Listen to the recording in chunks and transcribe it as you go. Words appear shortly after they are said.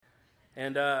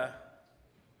And I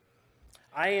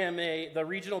am the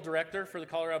regional director for the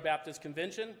Colorado Baptist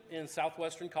Convention in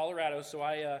southwestern Colorado. So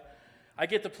I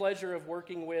get the pleasure of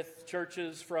working with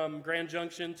churches from Grand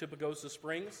Junction to Pagosa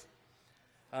Springs,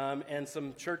 and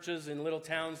some churches in little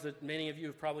towns that many of you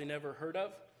have probably never heard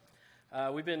of.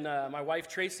 My wife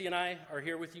Tracy and I are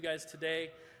here with you guys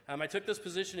today. I took this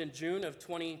position in June of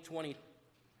 2020.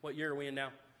 What year are we in now?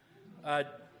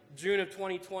 June of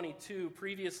 2022.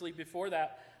 Previously, before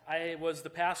that, I was the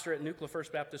pastor at Nucla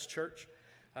First Baptist Church.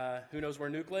 Who knows where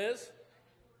Nucla is?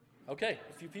 Okay,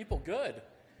 a few people. Good.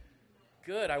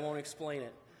 I won't explain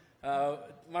it.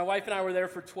 My wife and I were there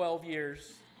for 12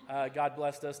 years. God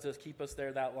blessed us to keep us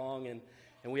there that long, and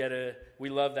we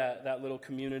love that little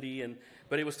community.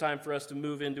 But it was time for us to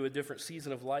move into a different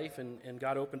season of life, and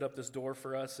God opened up this door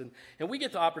for us, and we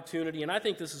get the opportunity, and I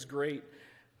think this is great.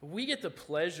 We get the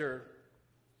pleasure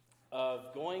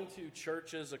of going to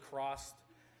churches across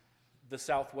the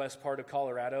southwest part of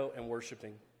Colorado and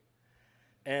worshiping.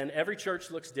 And every church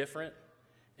looks different,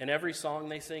 and every song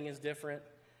they sing is different,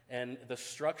 and the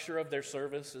structure of their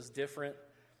service is different,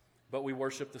 but we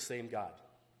worship the same God.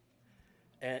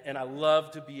 And I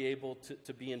love to be able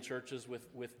to be in churches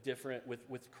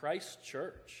with Christ's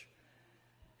church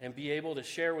and be able to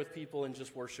share with people and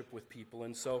just worship with people.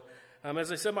 And so,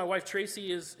 as I said, my wife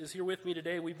Tracy is here with me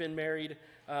today. We've been married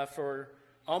for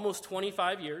almost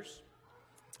 25 years.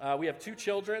 We have two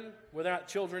children. Well, they're not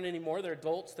children anymore. They're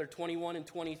adults. They're 21 and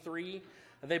 23.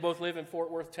 They both live in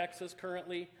Fort Worth, Texas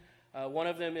currently. One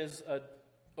of them is an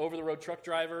over-the-road truck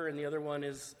driver, and the other one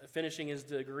is finishing his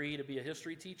degree to be a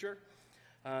history teacher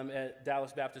at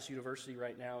Dallas Baptist University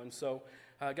right now. And so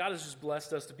God has just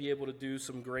blessed us to be able to do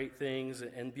some great things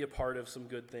and be a part of some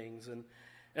good things. And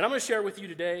I'm going to share with you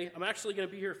today. I'm actually going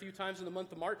to be here a few times in the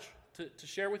month of March to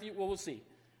share with you. Well, we'll see.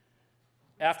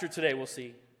 After today, we'll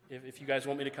see. If you guys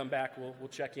want me to come back, we'll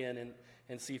check in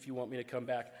and see if you want me to come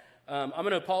back. I'm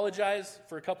going to apologize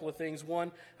for a couple of things.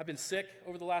 One, I've been sick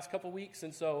over the last couple of weeks,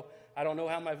 and so I don't know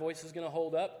how my voice is going to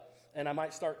hold up, and I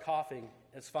might start coughing.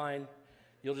 It's fine.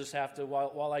 You'll just have to,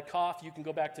 while I cough, you can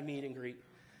go back to meet and greet,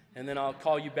 and then I'll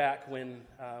call you back when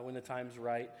the time's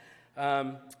right.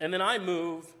 And then I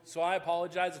move, so I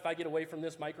apologize if I get away from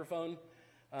this microphone,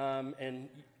 and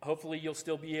hopefully you'll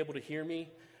still be able to hear me.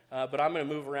 But I'm going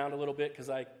to move around a little bit because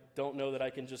I don't know that I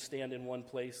can just stand in one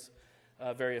place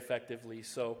very effectively.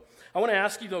 So I want to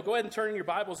ask you, though, go ahead and turn in your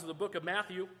Bibles to the book of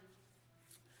Matthew.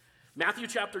 Matthew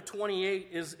chapter 28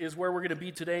 is where we're going to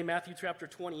be today, Matthew chapter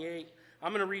 28.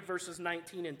 I'm going to read verses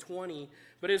 19 and 20.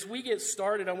 But as we get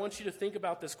started, I want you to think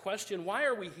about this question: why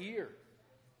are we here?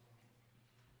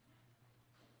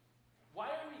 Why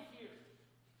are we here?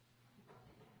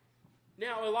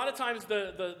 Now, a lot of times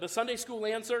the Sunday school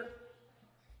answer,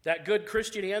 that good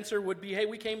Christian answer, would be, hey,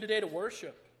 we came today to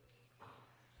worship.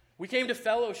 We came to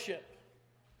fellowship.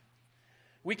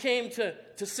 We came to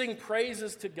sing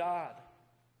praises to God.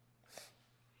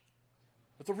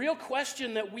 But the real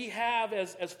question that we have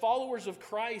as followers of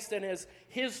Christ and as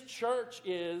His church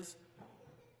is,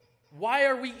 why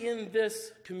are we in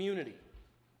this community?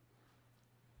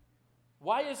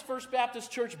 Why is First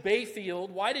Baptist Church Bayfield?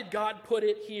 Why did God put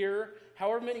it here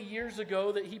however many years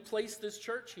ago that He placed this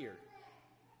church here?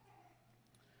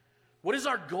 What is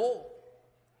our goal?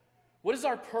 What is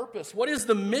our purpose? What is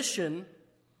the mission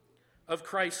of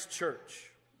Christ's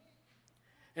church?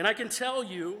 And I can tell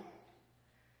you,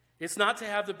 it's not to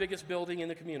have the biggest building in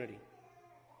the community.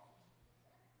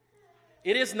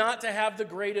 It is not to have the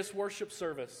greatest worship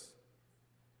service.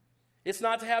 It's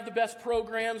not to have the best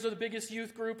programs or the biggest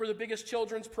youth group or the biggest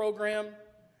children's program.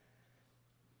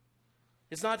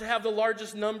 It's not to have the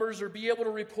largest numbers or be able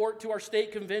to report to our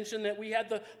state convention that we had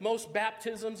the most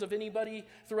baptisms of anybody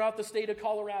throughout the state of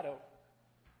Colorado.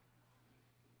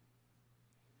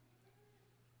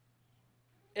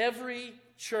 Every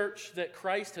church that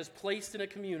Christ has placed in a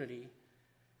community,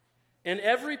 and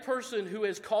every person who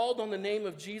has called on the name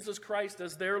of Jesus Christ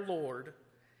as their Lord,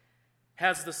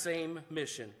 has the same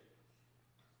mission,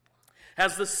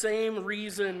 has the same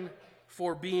reason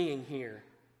for being here.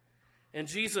 And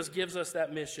Jesus gives us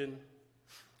that mission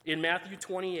in Matthew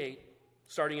 28,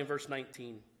 starting in verse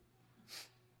 19. It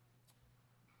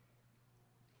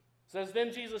says,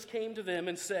 "Then Jesus came to them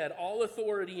and said, 'All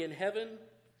authority in heaven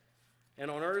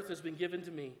and on earth has been given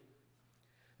to me.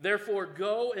 Therefore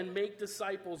go and make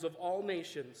disciples of all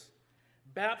nations,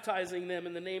 baptizing them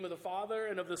in the name of the Father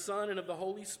and of the Son and of the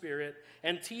Holy Spirit,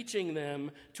 and teaching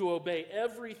them to obey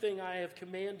everything I have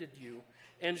commanded you.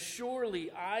 And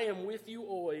surely I am with you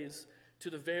always to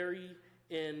the very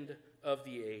end of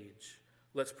the age.'"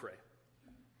 Let's pray.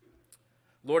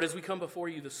 Lord, as we come before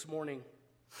you this morning,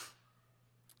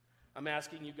 I'm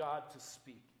asking you, God, to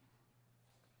speak.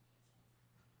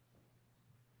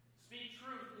 Speak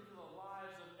truth into the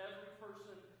lives of every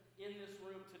person in this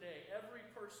room today. Every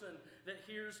person that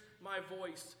hears my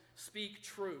voice, speak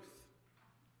truth.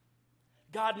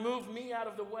 God, move me out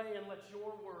of the way and let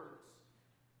your words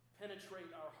penetrate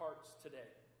our hearts today.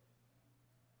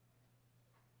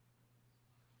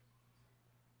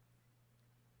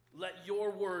 Let your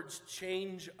words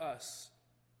change us.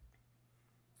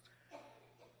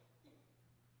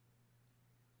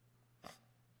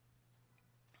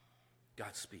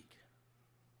 God, speak.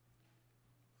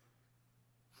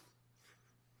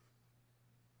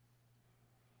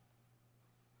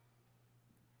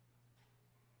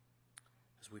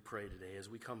 As we pray today, as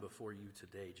we come before you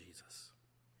today, Jesus.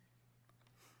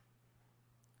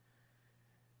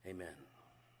 Amen.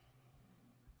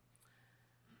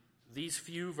 These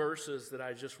few verses that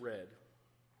I just read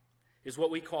is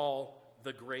what we call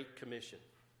the Great Commission.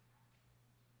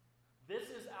 This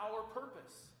is our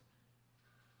purpose.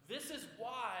 This is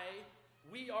why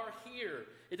we are here.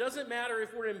 It doesn't matter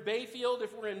if we're in Bayfield,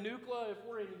 if we're in Nukla, if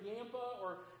we're in Yampa,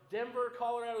 or Denver,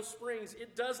 Colorado Springs.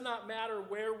 It does not matter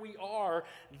where we are.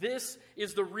 This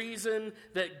is the reason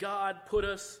that God put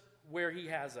us where He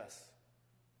has us.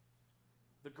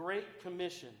 The Great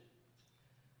Commission.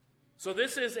 So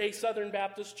this is a Southern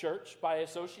Baptist church by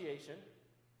association.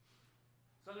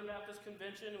 Southern Baptist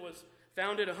Convention was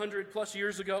founded 100 plus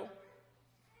years ago.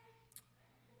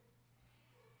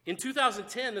 In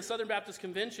 2010, the Southern Baptist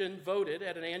Convention voted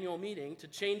at an annual meeting to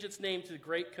change its name to the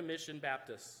Great Commission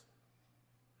Baptists.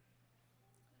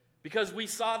 Because we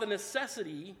saw the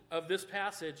necessity of this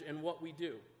passage and what we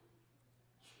do.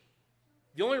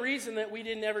 The only reason that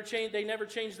they never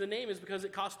changed the name is because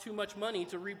it cost too much money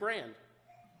to rebrand.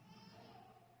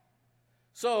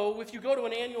 So if you go to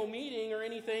an annual meeting or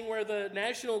anything where the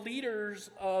national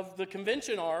leaders of the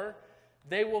convention are,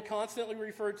 they will constantly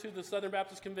refer to the Southern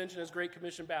Baptist Convention as Great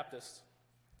Commission Baptists.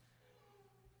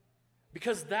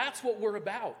 Because that's what we're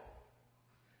about.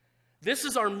 This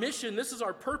is our mission. This is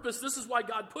our purpose. This is why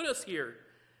God put us here.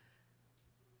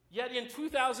 Yet in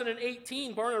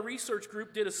 2018, Barna Research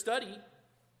Group did a study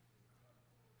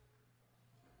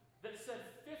that said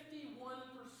 51%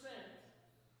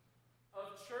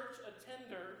 of church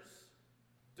attenders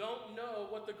don't know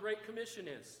what the Great Commission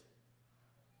is.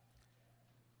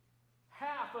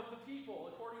 Half of the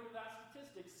people, according to that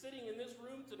statistic, sitting in this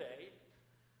room today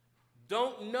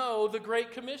don't know the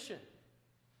Great Commission.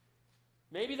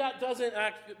 Maybe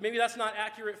that's not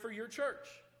accurate for your church.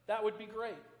 That would be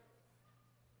great.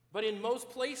 But in most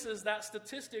places, that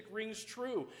statistic rings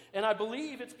true. And I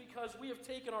believe it's because we have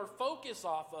taken our focus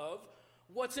off of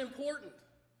what's important.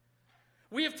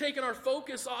 We have taken our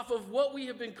focus off of what we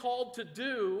have been called to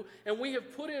do, and we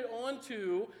have put it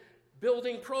onto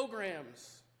building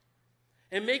programs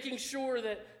and making sure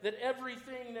that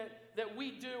everything that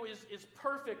we do is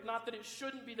perfect. Not that it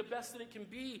shouldn't be the best that it can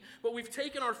be, but we've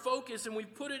taken our focus and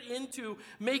we've put it into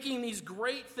making these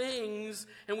great things,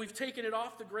 and we've taken it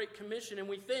off the Great Commission. And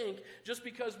we think just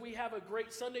because we have a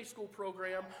great Sunday school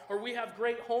program, or we have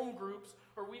great home groups,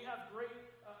 or we have great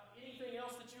anything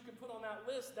else that you can put on that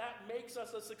list, that makes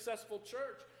us a successful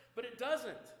church. But it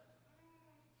doesn't.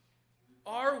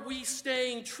 Are we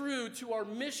staying true to our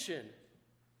mission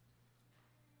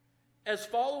as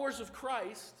followers of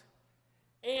Christ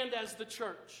and as the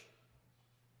church?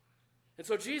 And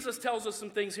so Jesus tells us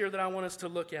some things here that I want us to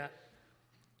look at.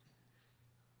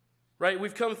 Right?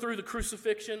 We've come through the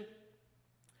crucifixion.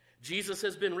 Jesus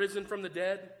has been risen from the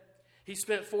dead. He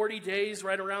spent 40 days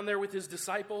right around there with his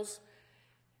disciples.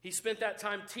 He spent that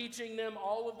time teaching them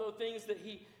all of the things that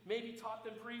he maybe taught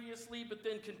them previously, but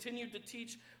then continued to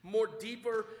teach more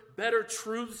deeper, better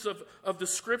truths of the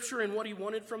Scripture and what he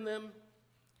wanted from them.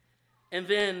 And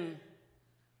then,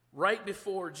 right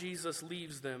before Jesus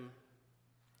leaves them,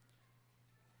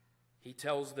 he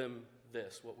tells them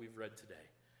this, what we've read today.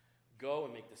 Go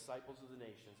and make disciples of the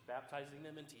nations, baptizing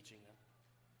them and teaching them.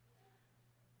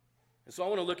 And so I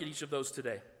want to look at each of those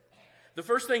today. The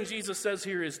first thing Jesus says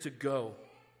here is to go.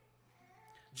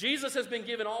 Jesus has been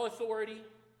given all authority.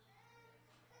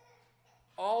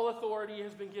 All authority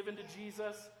has been given to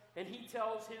Jesus, and he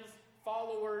tells his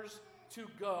followers to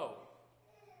go.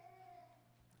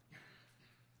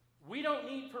 We don't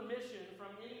need permission from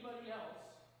anybody else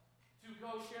to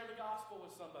go share the gospel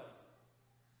with somebody.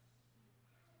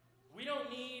 We don't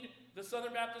need the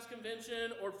Southern Baptist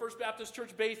Convention or First Baptist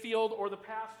Church Bayfield or the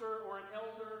pastor or an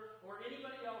elder or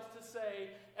anybody else to say,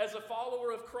 as a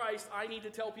follower of Christ, I need to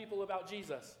tell people about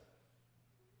Jesus.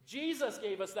 Jesus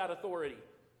gave us that authority.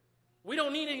 We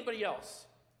don't need anybody else.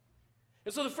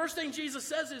 And so the first thing Jesus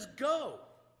says is go.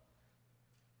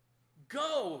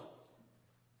 Go.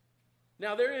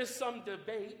 Now, there is some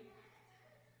debate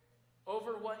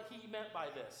over what he meant by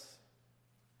this.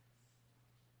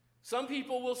 Some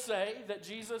people will say that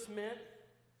Jesus meant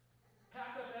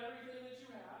pack up everything that you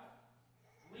have,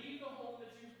 leave the home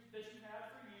that you've had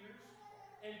for years,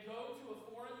 and go to a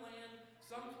foreign land,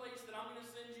 someplace that I'm going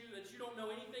to send you that you don't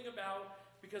know anything about,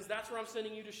 because that's where I'm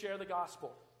sending you to share the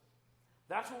gospel.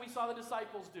 That's what we saw the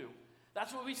disciples do.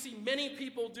 That's what we see many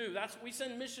people do. We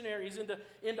send missionaries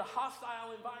into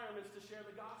hostile environments to share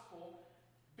the gospel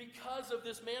because of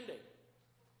this mandate.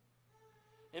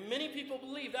 And many people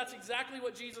believe that's exactly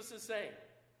what Jesus is saying.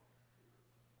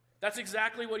 That's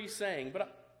exactly what he's saying.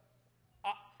 But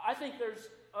I think there's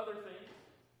other things.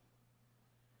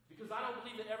 Because I don't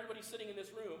believe that everybody sitting in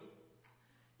this room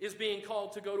is being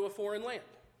called to go to a foreign land.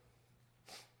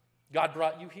 God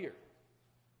brought you here.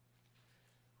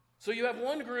 So you have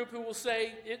one group who will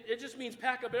say, it just means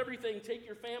pack up everything, take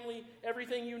your family,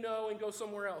 everything you know, and go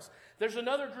somewhere else. There's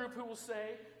another group who will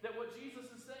say that what Jesus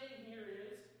is saying here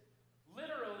is,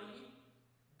 literally,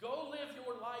 go live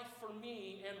your life for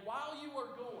me, and while you are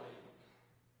going,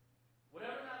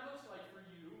 whatever that looks like for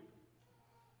you,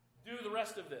 do the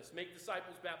rest of this. Make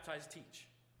disciples, baptize, teach.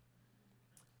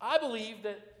 I believe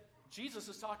that Jesus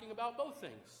is talking about both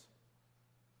things.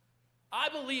 I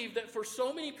believe that for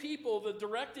so many people, the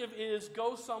directive is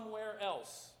go somewhere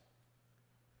else.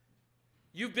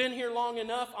 You've been here long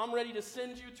enough. I'm ready to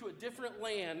send you to a different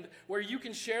land where you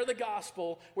can share the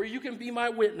gospel, where you can be my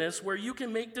witness, where you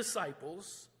can make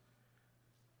disciples,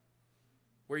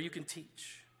 where you can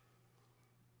teach.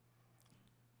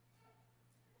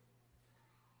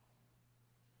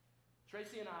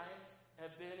 Tracy and I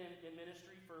have been in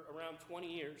ministry for around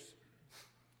 20 years.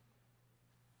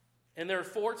 And there are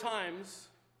 4 times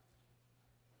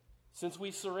since we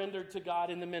surrendered to God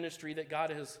in the ministry that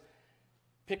God has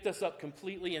picked us up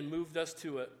completely and moved us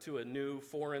to a new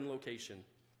foreign location.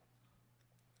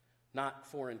 Not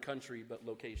foreign country, but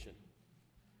location.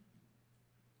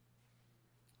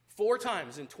 4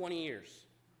 times in 20 years.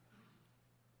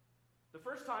 The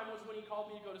first time was when he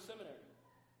called me to go to seminary.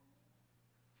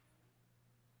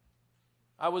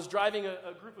 I was driving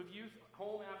a group of youth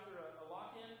home after a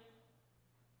lock-in.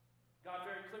 God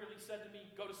very clearly said to me,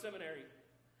 go to seminary.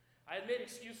 I had made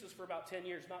excuses for about 10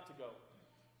 years not to go.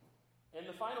 And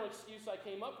the final excuse I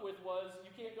came up with was,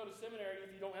 you can't go to seminary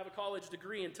if you don't have a college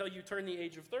degree until you turn the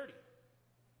age of 30.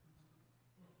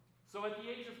 So at the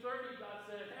age of 30, God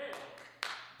said, hey,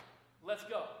 let's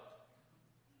go.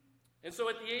 And so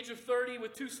at the age of 30,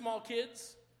 with 2 small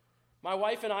kids, my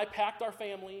wife and I packed our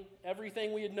family,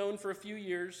 everything we had known for a few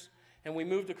years, and we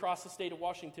moved across the state of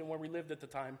Washington where we lived at the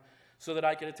time, so that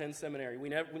I could attend seminary.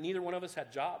 Neither one of us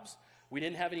had jobs. We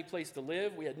didn't have any place to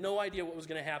live. We had no idea what was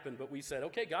going to happen, but we said,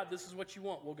 okay, God, this is what you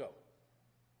want. We'll go.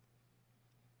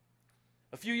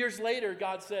 A few years later,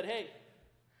 God said, hey,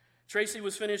 Tracy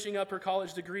was finishing up her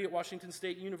college degree at Washington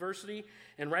State University,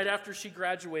 and right after she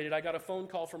graduated, I got a phone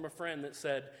call from a friend that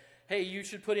said, hey, you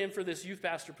should put in for this youth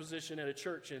pastor position at a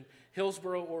church in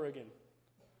Hillsboro, Oregon.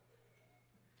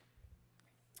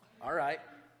 All right.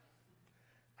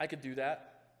 I could do that.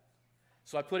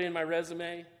 So I put in my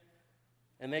resume,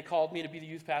 and they called me to be the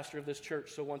youth pastor of this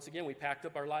church. So once again, we packed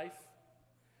up our life.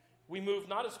 We moved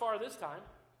not as far this time.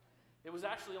 It was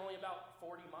actually only about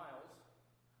 40 miles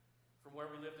from where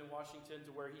we lived in Washington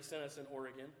to where he sent us in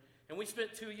Oregon. And we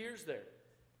spent 2 years there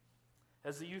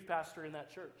as the youth pastor in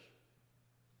that church.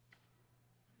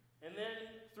 And then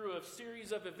through a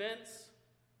series of events,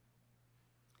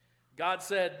 God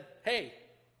said, hey,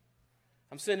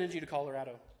 I'm sending you to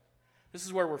Colorado. This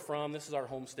is where we're from. This is our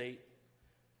home state.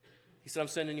 He said, I'm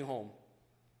sending you home.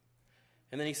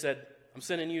 And then he said, I'm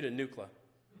sending you to NUCLA.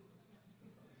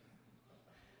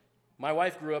 My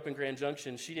wife grew up in Grand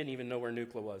Junction. She didn't even know where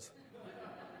NUCLA was.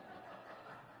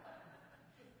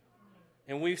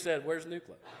 And we said, where's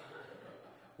NUCLA?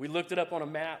 We looked it up on a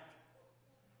map.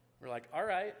 We're like, all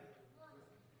right.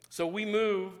 So we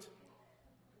moved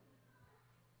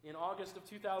in August of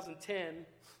 2010.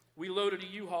 We loaded a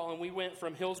U-Haul and we went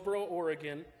from Hillsboro,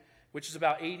 Oregon, which is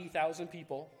about 80,000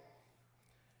 people,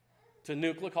 to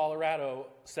NUCLA, Colorado,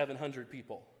 700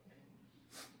 people.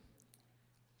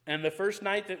 And the first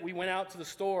night that we went out to the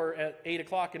store at 8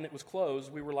 o'clock and it was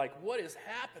closed, we were like, what is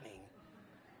happening?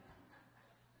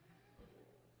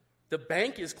 The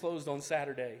bank is closed on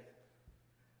Saturday.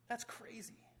 That's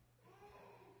crazy.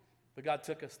 But God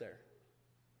took us there.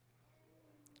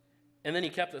 And then he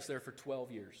kept us there for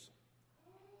 12 years.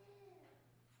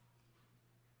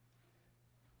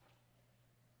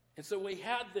 And so we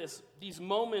had these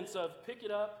moments of pick it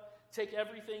up, take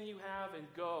everything you have, and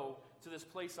go to this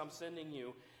place I'm sending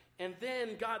you. And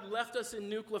then God left us in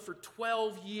Nucla for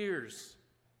 12 years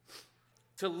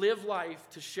to live life,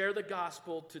 to share the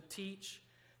gospel, to teach,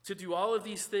 to do all of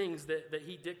these things that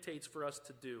he dictates for us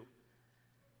to do.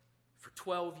 For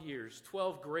 12 years,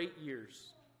 12 great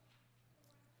years.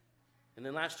 And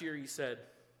then last year he said,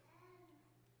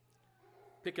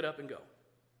 pick it up and go.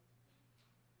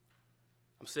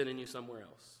 I'm sending you somewhere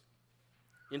else,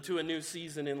 into a new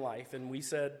season in life. And we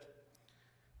said,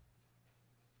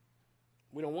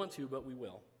 we don't want to, but we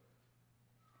will.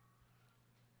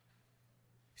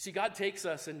 See, God takes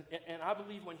us, and I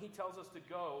believe when he tells us to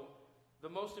go, the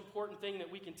most important thing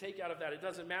that we can take out of that, it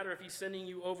doesn't matter if he's sending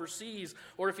you overseas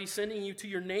or if he's sending you to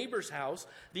your neighbor's house.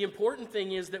 The important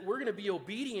thing is that we're going to be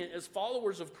obedient as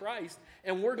followers of Christ,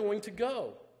 and we're going to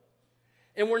go.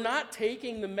 And we're not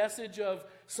taking the message of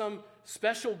some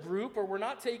special group, or we're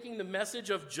not taking the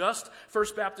message of just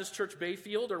First Baptist Church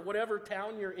Bayfield or whatever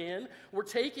town you're in. We're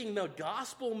taking the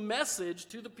gospel message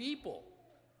to the people.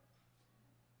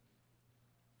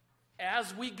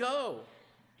 As we go,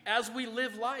 as we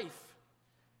live life.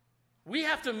 We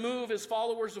have to move as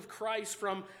followers of Christ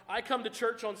from, I come to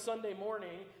church on Sunday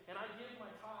morning, and I give my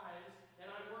tithes, and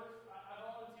I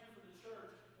volunteer for the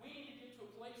church. We need to get to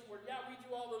a place where, yeah, we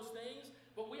do all those things,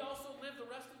 but we also live the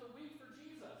rest of the week for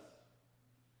Jesus.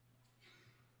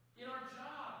 In our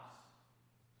jobs,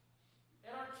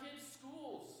 at our kids'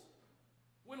 schools,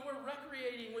 when we're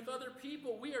recreating with other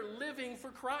people, we are living for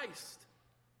Christ.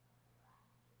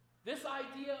 This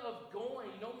idea of going,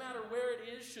 no matter where it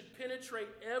is, should penetrate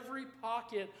every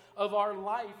pocket of our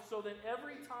life so that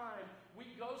every time we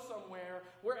go somewhere,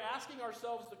 we're asking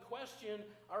ourselves the question,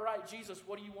 all right, Jesus,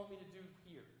 what do you want me to do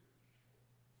here?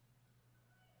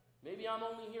 Maybe I'm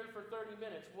only here for 30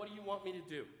 minutes. What do you want me to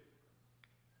do?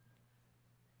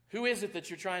 Who is it that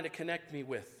you're trying to connect me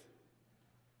with?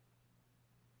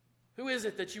 Who is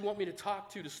it that you want me to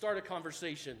talk to start a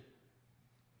conversation?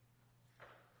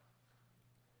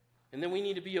 And then we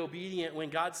need to be obedient when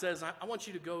God says, I want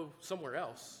you to go somewhere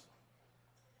else.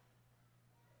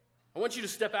 I want you to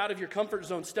step out of your comfort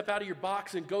zone, step out of your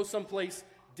box, and go someplace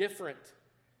different.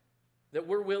 That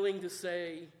we're willing to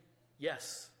say,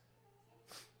 yes,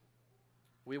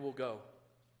 we will go.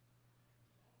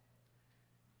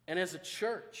 And as a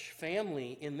church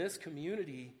family in this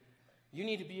community, you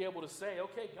need to be able to say,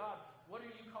 okay, God, what are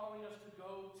you calling us to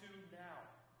go to now?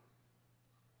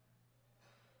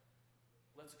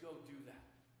 Let's go do that.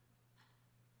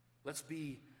 Let's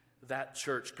be that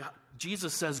church. God,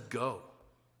 Jesus says go.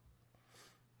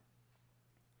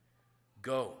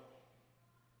 Go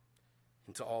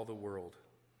into all the world.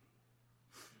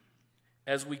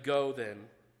 As we go then,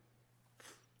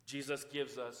 Jesus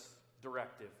gives us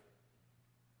directive.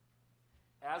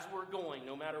 As we're going,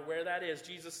 no matter where that is,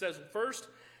 Jesus says, first,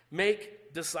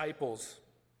 make disciples.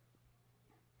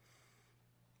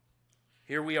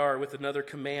 Here we are with another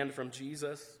command from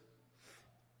Jesus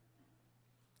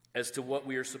as to what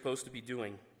we are supposed to be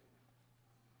doing.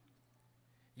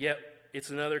 Yet, it's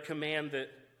another command that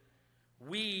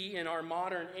we in our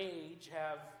modern age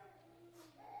have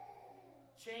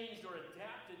changed or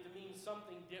adapted to mean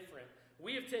something different.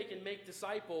 We have taken make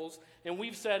disciples, and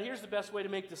we've said, here's the best way to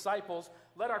make disciples.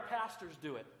 Let our pastors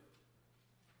do it.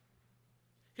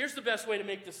 Here's the best way to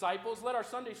make disciples. Let our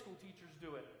Sunday school teachers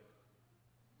do it.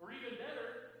 Or even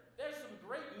better, there's some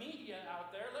great media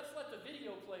out there. Let's let the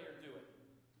video player do it.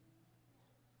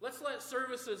 Let's let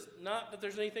services, not that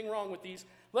there's anything wrong with these,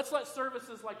 let's let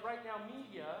services like Right Now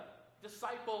Media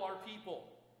disciple our people.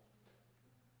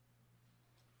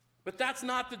 But that's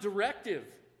not the directive.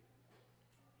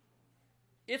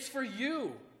 It's for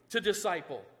you to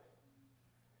disciple.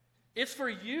 It's for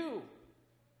you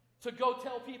to go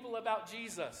tell people about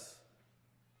Jesus.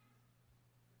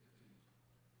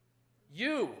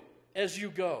 You, as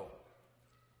you go,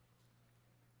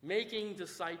 making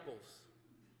disciples.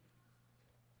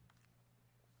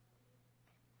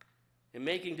 And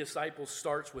making disciples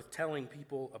starts with telling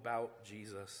people about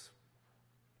Jesus.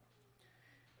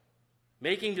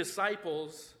 Making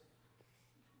disciples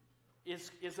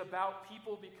is about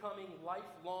people becoming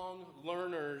lifelong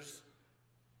learners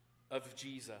of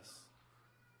Jesus.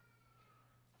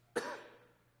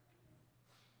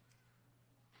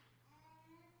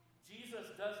 Jesus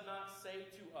does not say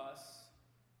to us,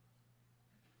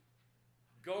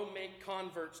 go make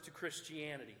converts to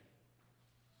Christianity.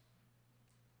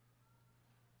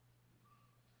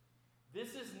 This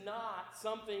is not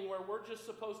something where we're just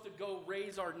supposed to go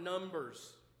raise our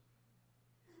numbers.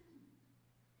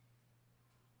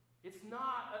 It's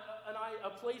not a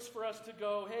place for us to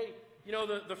go, hey, you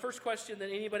know, the first question that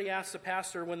anybody asks a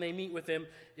pastor when they meet with him,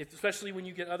 especially when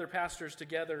you get other pastors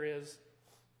together, is,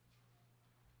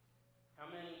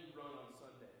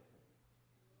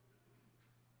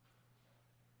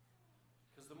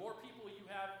 the more people you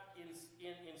have in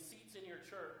seats in your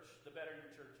church, the better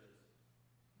your church is.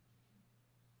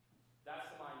 That's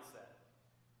the mindset.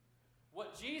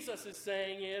 What Jesus is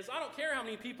saying is, I don't care how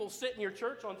many people sit in your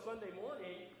church on Sunday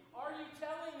morning, are you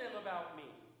telling them about me?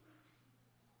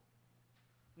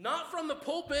 Not from the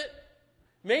pulpit.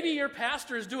 Maybe your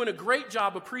pastor is doing a great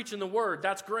job of preaching the word.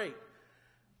 That's great.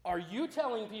 Are you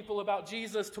telling people about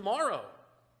Jesus tomorrow?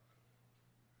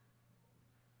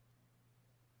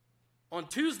 On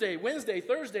Tuesday, Wednesday,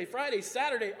 Thursday, Friday,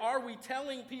 Saturday, are we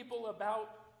telling people about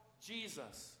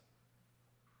Jesus?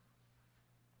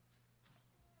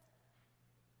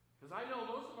 Because I know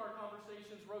most of our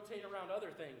conversations rotate around other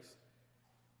things.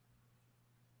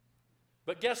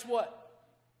 But guess what?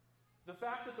 The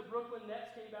fact that the Brooklyn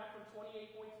Nets came back from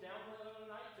 28 points down the other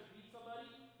night to beat somebody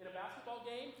in a basketball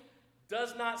game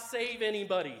does not save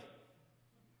anybody.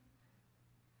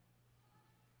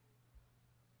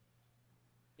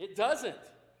 It doesn't.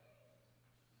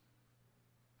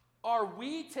 Are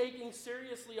we taking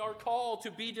seriously our call to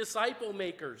be disciple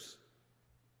makers?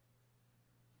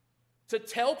 To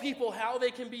tell people how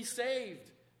they can be saved.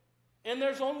 And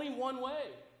there's only one way.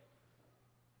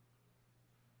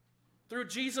 Through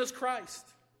Jesus Christ.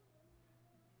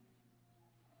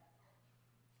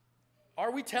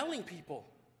 Are we telling people?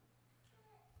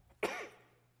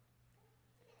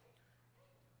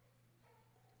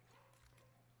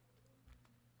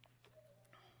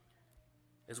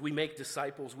 As we make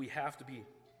disciples, we have to be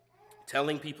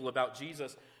telling people about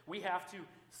Jesus. We have to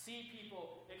see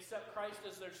people accept Christ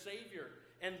as their Savior.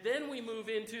 And then we move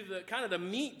into the kind of the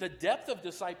meat, the depth of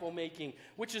disciple making,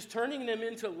 which is turning them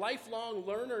into lifelong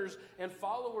learners and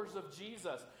followers of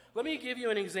Jesus. Let me give you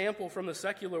an example from the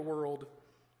secular world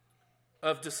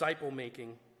of disciple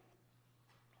making.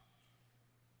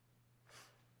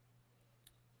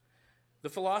 The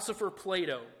philosopher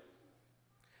Plato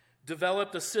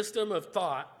developed a system of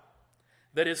thought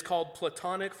that is called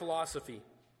Platonic philosophy.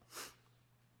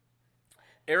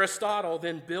 Aristotle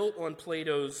then built on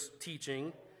Plato's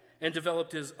teaching and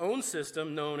developed his own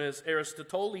system known as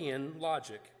Aristotelian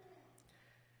logic.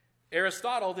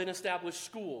 Aristotle then established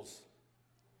schools.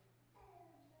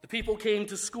 The people came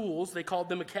to schools, they called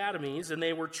them academies, and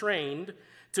they were trained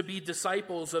to be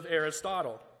disciples of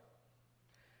Aristotle.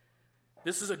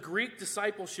 This is a Greek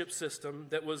discipleship system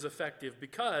that was effective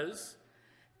because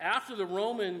after the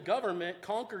Roman government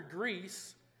conquered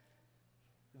Greece,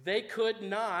 they could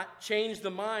not change the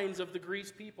minds of the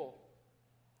Greek people.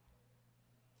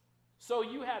 So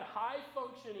you had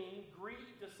high-functioning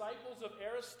Greek disciples of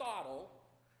Aristotle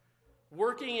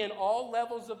working in all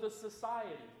levels of the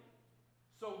society.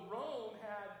 So Rome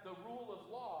had the rule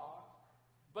of law,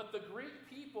 but the Greek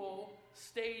people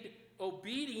stayed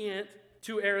obedient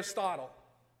to Aristotle.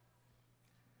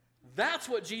 That's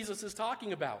what Jesus is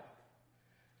talking about.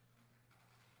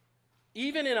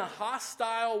 Even in a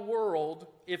hostile world,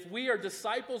 if we are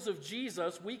disciples of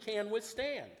Jesus, we can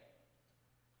withstand.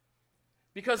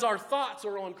 Because our thoughts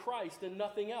are on Christ and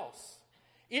nothing else.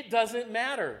 It doesn't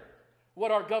matter what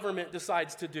our government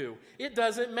decides to do. It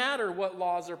doesn't matter what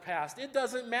laws are passed. It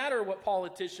doesn't matter what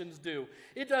politicians do.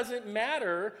 It doesn't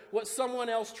matter what someone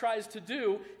else tries to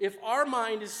do. If our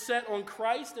mind is set on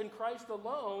Christ and Christ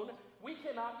alone, we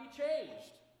cannot be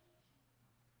changed.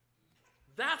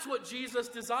 That's what Jesus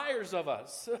desires of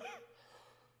us.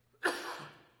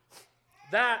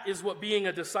 That is what being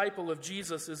a disciple of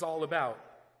Jesus is all about.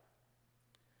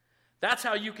 That's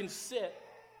how you can sit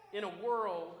in a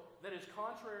world that is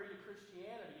contrary to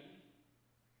Christianity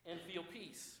and feel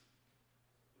peace.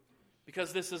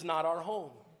 Because this is not our home.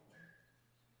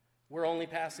 We're only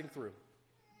passing through.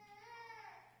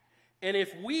 And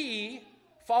if we,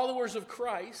 followers of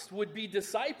Christ, would be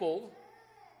discipled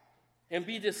and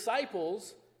be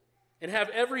disciples and have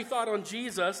every thought on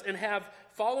Jesus and have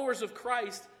followers of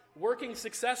Christ working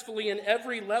successfully in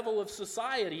every level of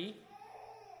society,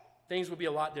 things would be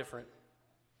a lot different.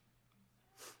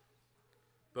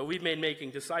 But we've made making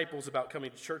disciples about coming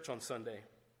to church on Sunday,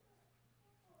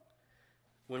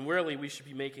 when really we should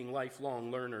be making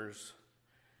lifelong learners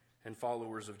and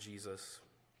followers of Jesus.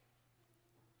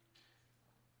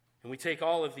 And we take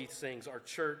all of these things, our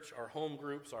church, our home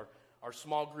groups, our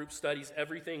small group studies,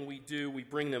 everything we do, we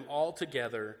bring them all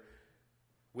together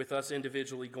with us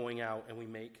individually going out and we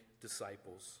make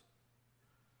disciples.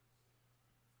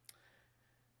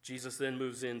 Jesus then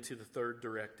moves into the third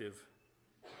directive,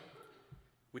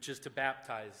 which is to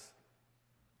baptize.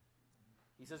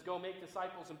 He says, go make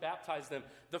disciples and baptize them.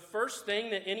 The first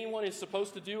thing that anyone is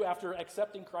supposed to do after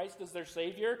accepting Christ as their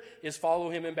Savior is follow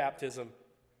him in baptism.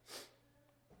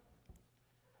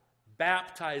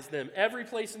 baptize them. Every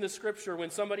place in the Scripture,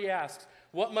 when somebody asks,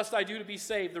 what must I do to be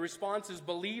saved? The response is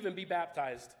believe and be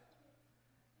baptized.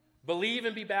 Believe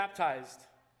and be baptized.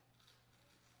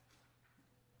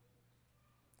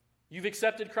 You've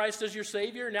accepted Christ as your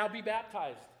Savior, now be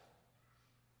baptized.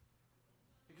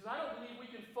 Because I don't believe we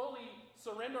can fully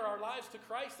surrender our lives to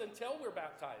Christ until we're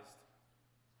baptized.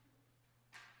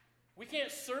 We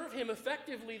can't serve Him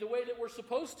effectively the way that we're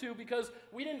supposed to because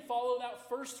we didn't follow that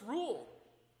first rule,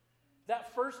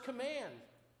 that first command.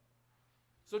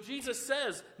 So Jesus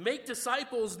says, make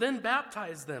disciples, then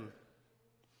baptize them.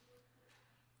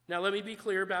 Now let me be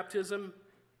clear, baptism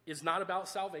is not about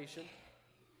salvation.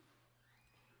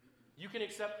 You can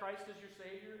accept Christ as your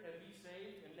Savior and be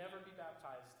saved and never be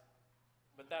baptized.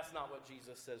 But that's not what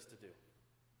Jesus says to do.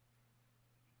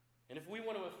 And if we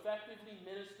want to effectively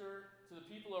minister to the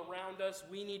people around us,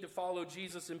 we need to follow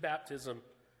Jesus in baptism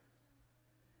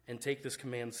and take this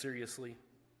command seriously.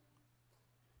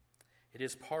 It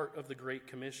is part of the Great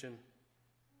Commission.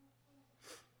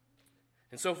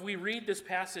 And so if we read this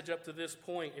passage up to this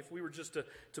point, if we were just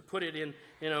to put it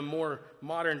in a more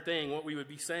modern thing, what we would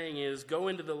be saying is, go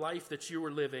into the life that you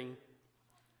were living,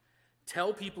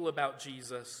 tell people about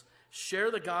Jesus,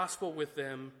 share the gospel with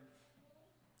them,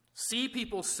 see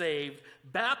people saved,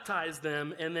 baptize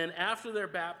them, and then after they're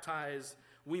baptized,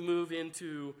 we move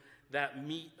into that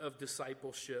meat of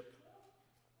discipleship,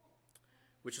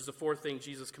 which is the fourth thing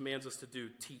Jesus commands us to do,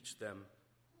 teach them.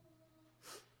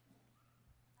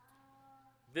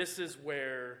 This is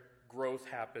where growth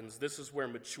happens. This is where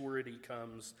maturity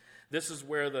comes. This is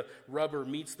where the rubber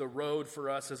meets the road for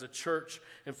us as a church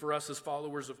and for us as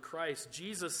followers of Christ.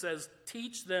 Jesus says,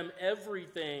 teach them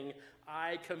everything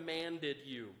I commanded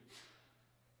you.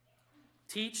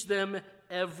 Teach them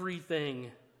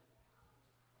everything.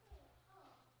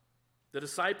 The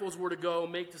disciples were to go,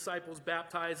 make disciples,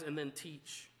 baptize, and then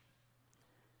teach.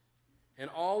 And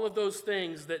all of those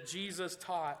things that Jesus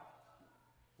taught,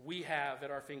 we have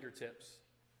at our fingertips.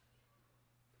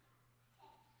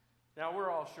 Now,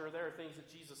 we're all sure there are things that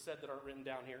Jesus said that aren't written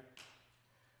down here.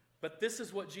 But this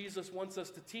is what Jesus wants us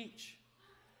to teach.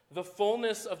 The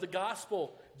fullness of the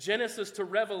gospel, Genesis to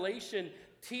Revelation,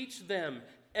 teach them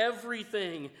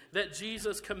everything that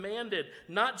Jesus commanded.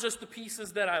 Not just the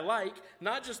pieces that I like,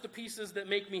 not just the pieces that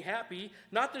make me happy,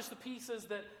 not just the pieces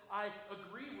that I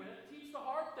agree with. Teach the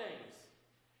hard things.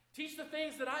 Teach the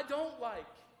things that I don't like.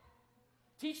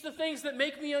 Teach the things that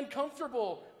make me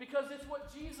uncomfortable because it's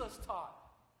what Jesus taught.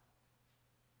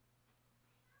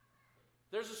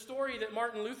 There's a story that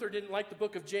Martin Luther didn't like the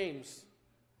book of James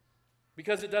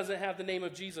because it doesn't have the name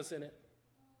of Jesus in it.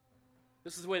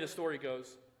 This is the way the story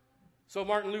goes. So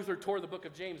Martin Luther tore the book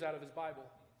of James out of his Bible.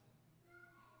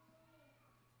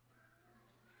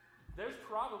 There's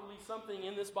probably something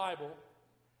in this Bible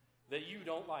that you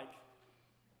don't like.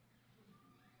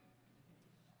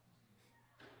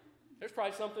 There's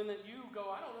probably something that you go,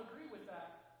 I don't agree with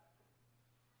that.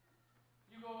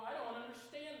 You go, I don't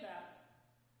understand that.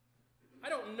 I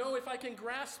don't know if I can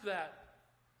grasp that.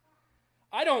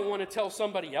 I don't want to tell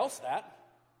somebody else that.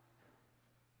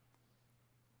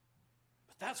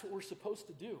 But that's what we're supposed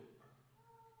to do.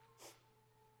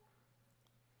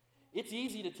 It's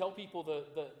easy to tell people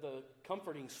the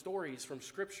comforting stories from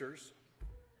scriptures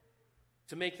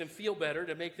to make them feel better,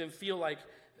 to make them feel like,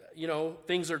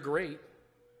 things are great.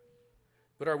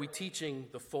 But are we teaching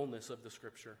the fullness of the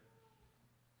Scripture?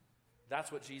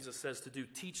 That's what Jesus says to do.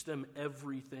 Teach them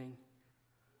everything.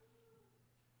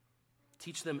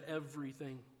 Teach them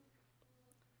everything.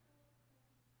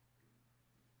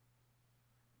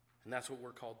 And that's what we're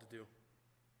called to do.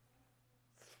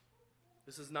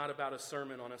 This is not about a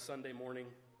sermon on a Sunday morning.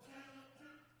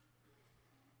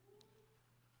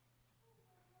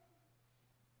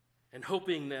 And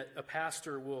hoping that a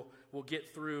pastor will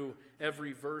get through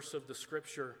every verse of the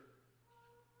Scripture.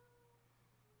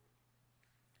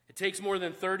 It takes more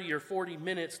than 30 or 40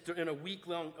 minutes in a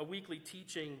weekly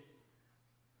teaching.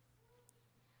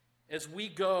 As we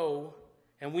go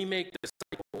and we make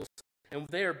disciples and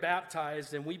they are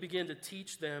baptized and we begin to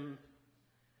teach them,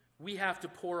 we have to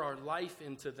pour our life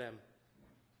into them.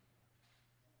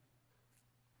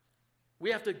 We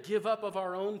have to give up of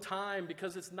our own time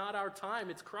because it's not our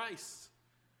time, it's Christ's.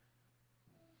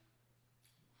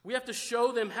 We have to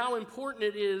show them how important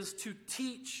it is to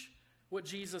teach what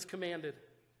Jesus commanded,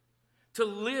 to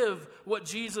live what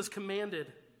Jesus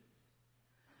commanded.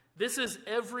 This is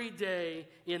every day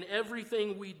in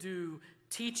everything we do,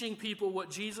 teaching people what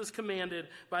Jesus commanded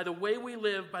by the way we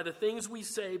live, by the things we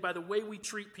say, by the way we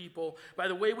treat people, by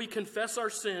the way we confess our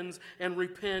sins and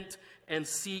repent and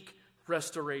seek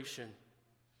restoration.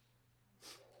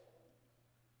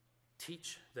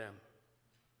 Teach them.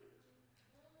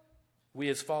 We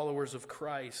as followers of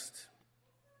Christ,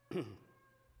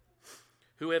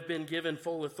 who have been given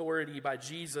full authority by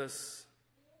Jesus,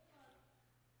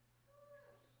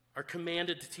 are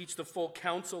commanded to teach the full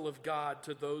counsel of God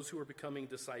to those who are becoming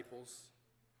disciples.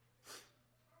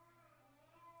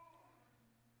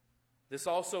 This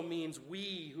also means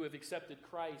we who have accepted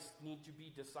Christ need to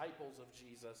be disciples of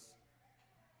Jesus,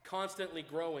 constantly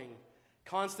growing,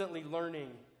 constantly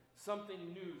learning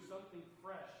something new, something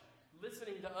fresh,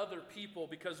 listening to other people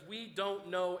because we don't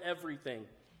know everything.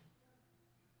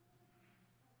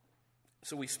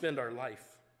 So we spend our life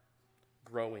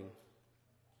growing.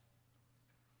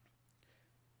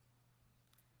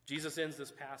 Jesus ends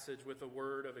this passage with a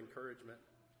word of encouragement.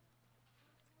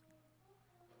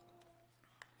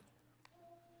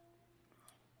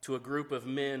 To a group of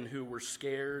men who were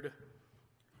scared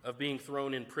of being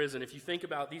thrown in prison. If you think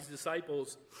about these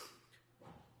disciples,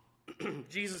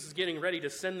 Jesus is getting ready to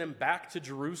send them back to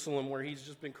Jerusalem where he's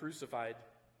just been crucified.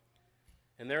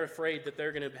 And they're afraid that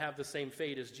they're going to have the same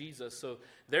fate as Jesus. So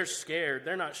they're scared.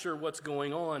 They're not sure what's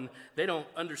going on. They don't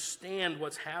understand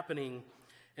what's happening.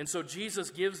 And so Jesus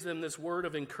gives them this word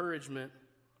of encouragement.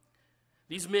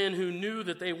 These men who knew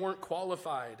that they weren't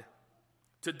qualified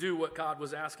to do what God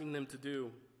was asking them to do.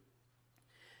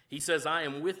 He says, I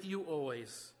am with you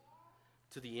always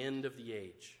to the end of the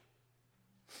age.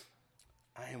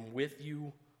 I am with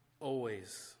you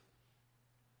always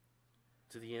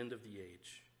to the end of the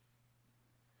age.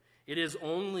 It is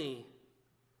only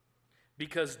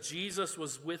because Jesus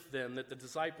was with them that the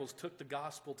disciples took the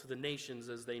gospel to the nations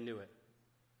as they knew it.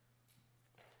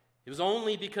 It was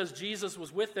only because Jesus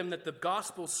was with them that the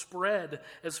gospel spread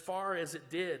as far as it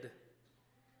did.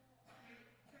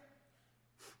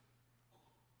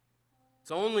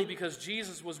 It's only because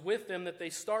Jesus was with them that they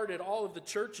started all of the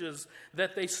churches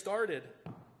that they started.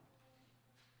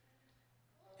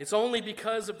 It's only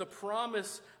because of the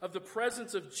promise of the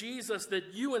presence of Jesus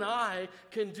that you and I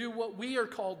can do what we are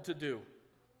called to do.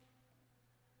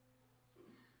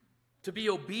 To be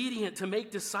obedient, to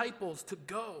make disciples, to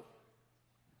go.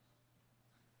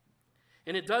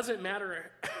 And it doesn't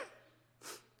matter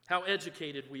how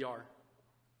educated we are.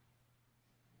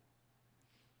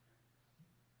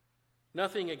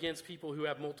 Nothing against people who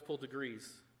have multiple degrees.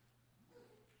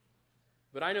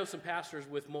 But I know some pastors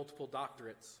with multiple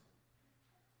doctorates.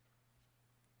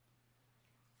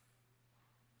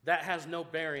 That has no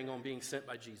bearing on being sent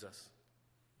by Jesus.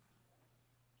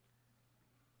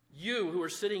 You who are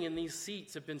sitting in these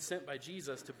seats have been sent by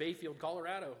Jesus to Bayfield,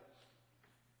 Colorado.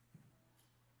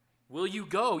 Will you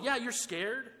go? Yeah, you're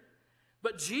scared,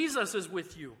 but Jesus is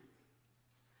with you.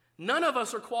 None of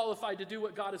us are qualified to do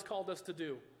what God has called us to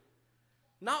do.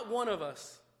 Not one of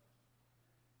us.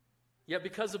 Yet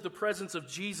because of the presence of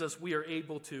Jesus, we are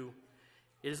able to.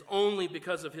 It is only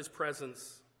because of his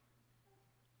presence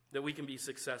that we can be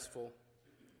successful.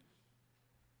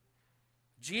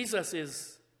 Jesus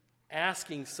is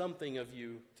asking something of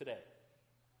you today.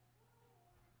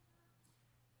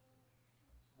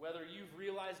 Whether you've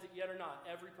realized it yet or not,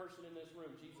 every person in this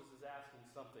room, Jesus is asking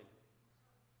something.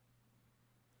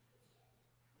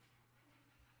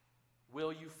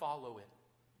 Will you follow it?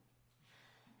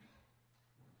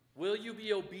 Will you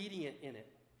be obedient in it?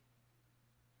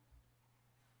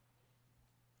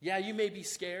 Yeah, you may be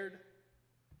scared.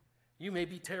 You may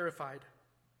be terrified.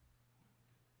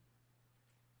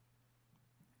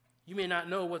 You may not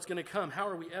know what's going to come. How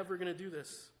are we ever going to do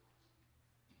this?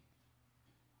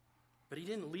 But he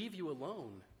didn't leave you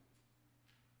alone.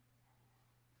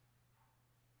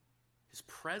 His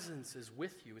presence is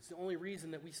with you. It's the only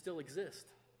reason that we still exist.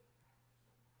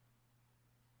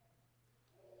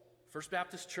 First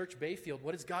Baptist Church Bayfield,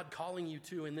 what is God calling you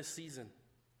to in this season?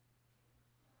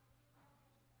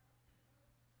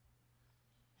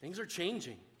 Things are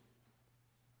changing.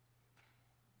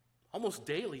 Almost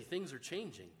daily, things are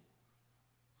changing.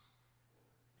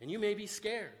 And you may be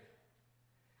scared.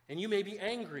 And you may be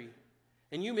angry.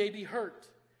 And you may be hurt.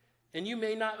 And you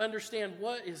may not understand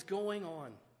what is going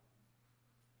on.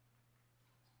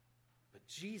 But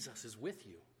Jesus is with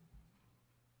you.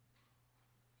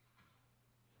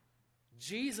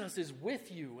 Jesus is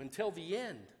with you until the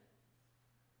end.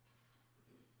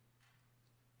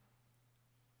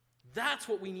 That's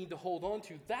what we need to hold on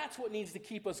to. That's what needs to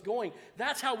keep us going.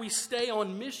 That's how we stay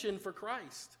on mission for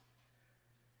Christ.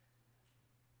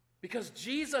 Because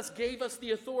Jesus gave us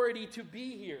the authority to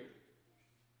be here.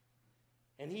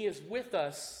 And he is with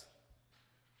us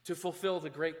to fulfill the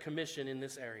Great Commission in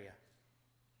this area.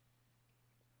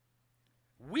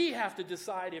 We have to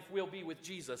decide if we'll be with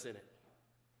Jesus in it.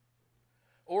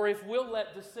 Or if we'll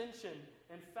let dissension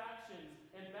and factions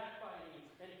and backbiting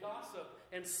and gossip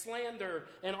and slander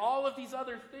and all of these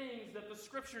other things that the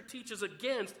Scripture teaches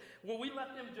against, will we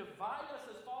let them divide us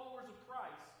as followers of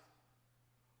Christ?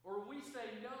 Or will we say,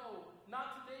 no,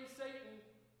 not today, Satan.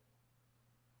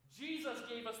 Jesus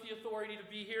gave us the authority to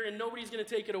be here, and nobody's going to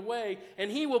take it away,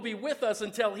 and he will be with us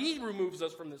until he removes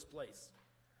us from this place.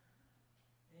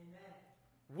 Amen.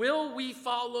 Will we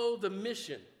follow the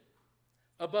mission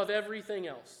above everything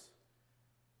else?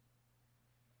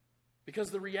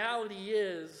 Because the reality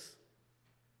is,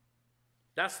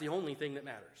 that's the only thing that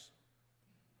matters.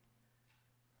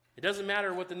 It doesn't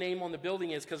matter what the name on the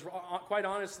building is, because quite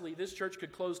honestly, this church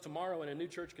could close tomorrow and a new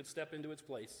church could step into its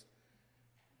place.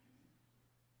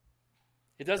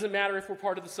 It doesn't matter if we're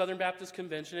part of the Southern Baptist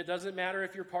Convention. It doesn't matter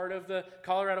if you're part of the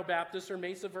Colorado Baptist or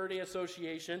Mesa Verde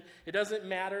Association. It doesn't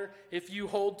matter if you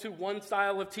hold to one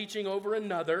style of teaching over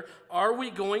another. Are we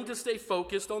going to stay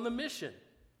focused on the mission?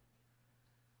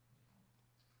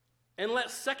 And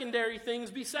let secondary things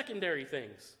be secondary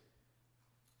things?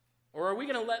 Or are we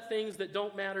going to let things that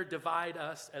don't matter divide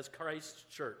us as Christ's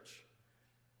church?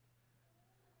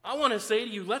 I want to say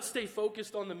to you, let's stay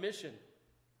focused on the mission.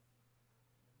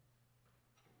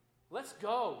 Let's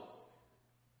go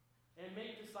and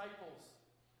make disciples.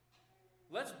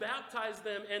 Let's baptize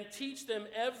them and teach them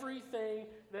everything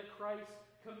that Christ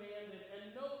commanded.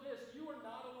 And know this, you are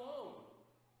not alone.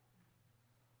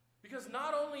 Because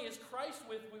not only is Christ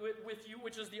with you,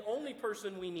 which is the only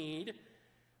person we need,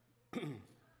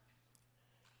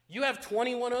 you have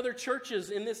 21 other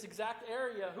churches in this exact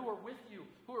area who are with you,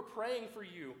 who are praying for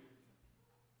you.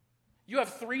 You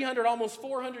have 300, almost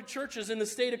 400 churches in the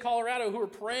state of Colorado who are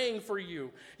praying for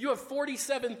you. You have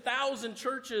 47,000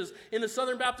 churches in the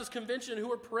Southern Baptist Convention who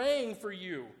are praying for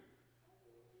you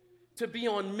to be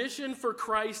on mission for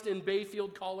Christ in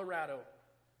Bayfield, Colorado.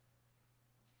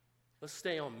 Let's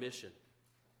stay on mission.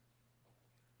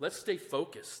 Let's stay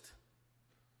focused.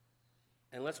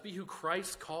 And let's be who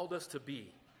Christ called us to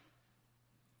be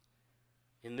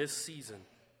in this season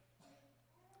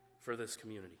for this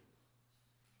community.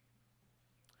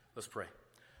 Let's pray.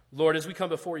 Lord, as we come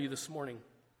before you this morning,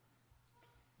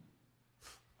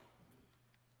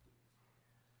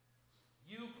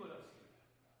 you put us here.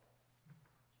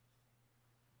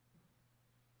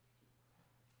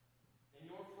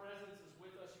 And your presence is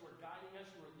with us. You are guiding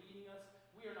us. You are leading us.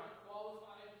 We are not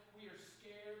qualified. We are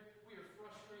scared. We are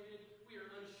frustrated. We are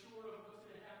unsure of what's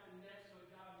going to happen next. But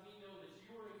God, we know that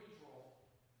you are in control.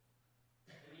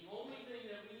 And the only thing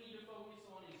that we need to focus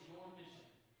on is your mission.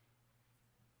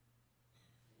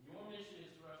 Your mission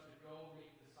is for us to go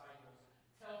make disciples.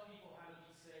 Tell people how to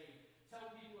be saved.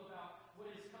 Tell people about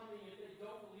what is coming if they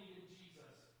don't believe in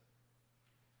Jesus.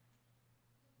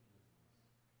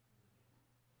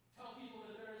 Tell people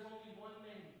that there is only one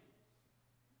name.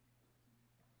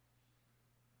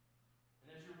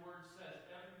 And as your word says,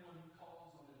 everyone who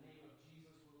calls on the name of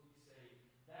Jesus will be saved.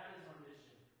 That is our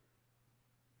mission.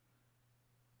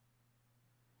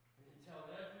 And until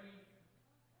every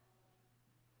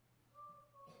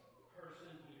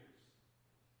person hears,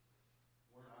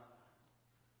 we're not done.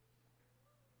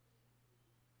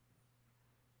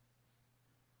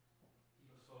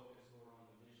 Keep us focused, Lord, on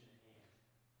the mission at hand.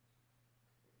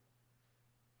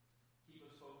 Keep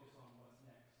us focused on what's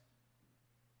next.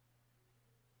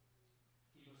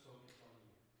 Keep us focused on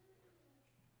you.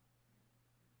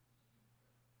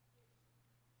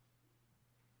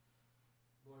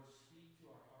 Lord, speak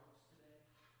to our hearts today.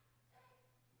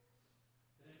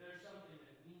 That if there's something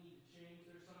that we need to change,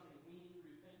 there's something we need to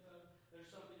repent of, there's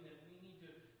something that we need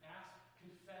to ask,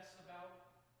 confess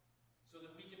about, so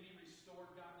that we can be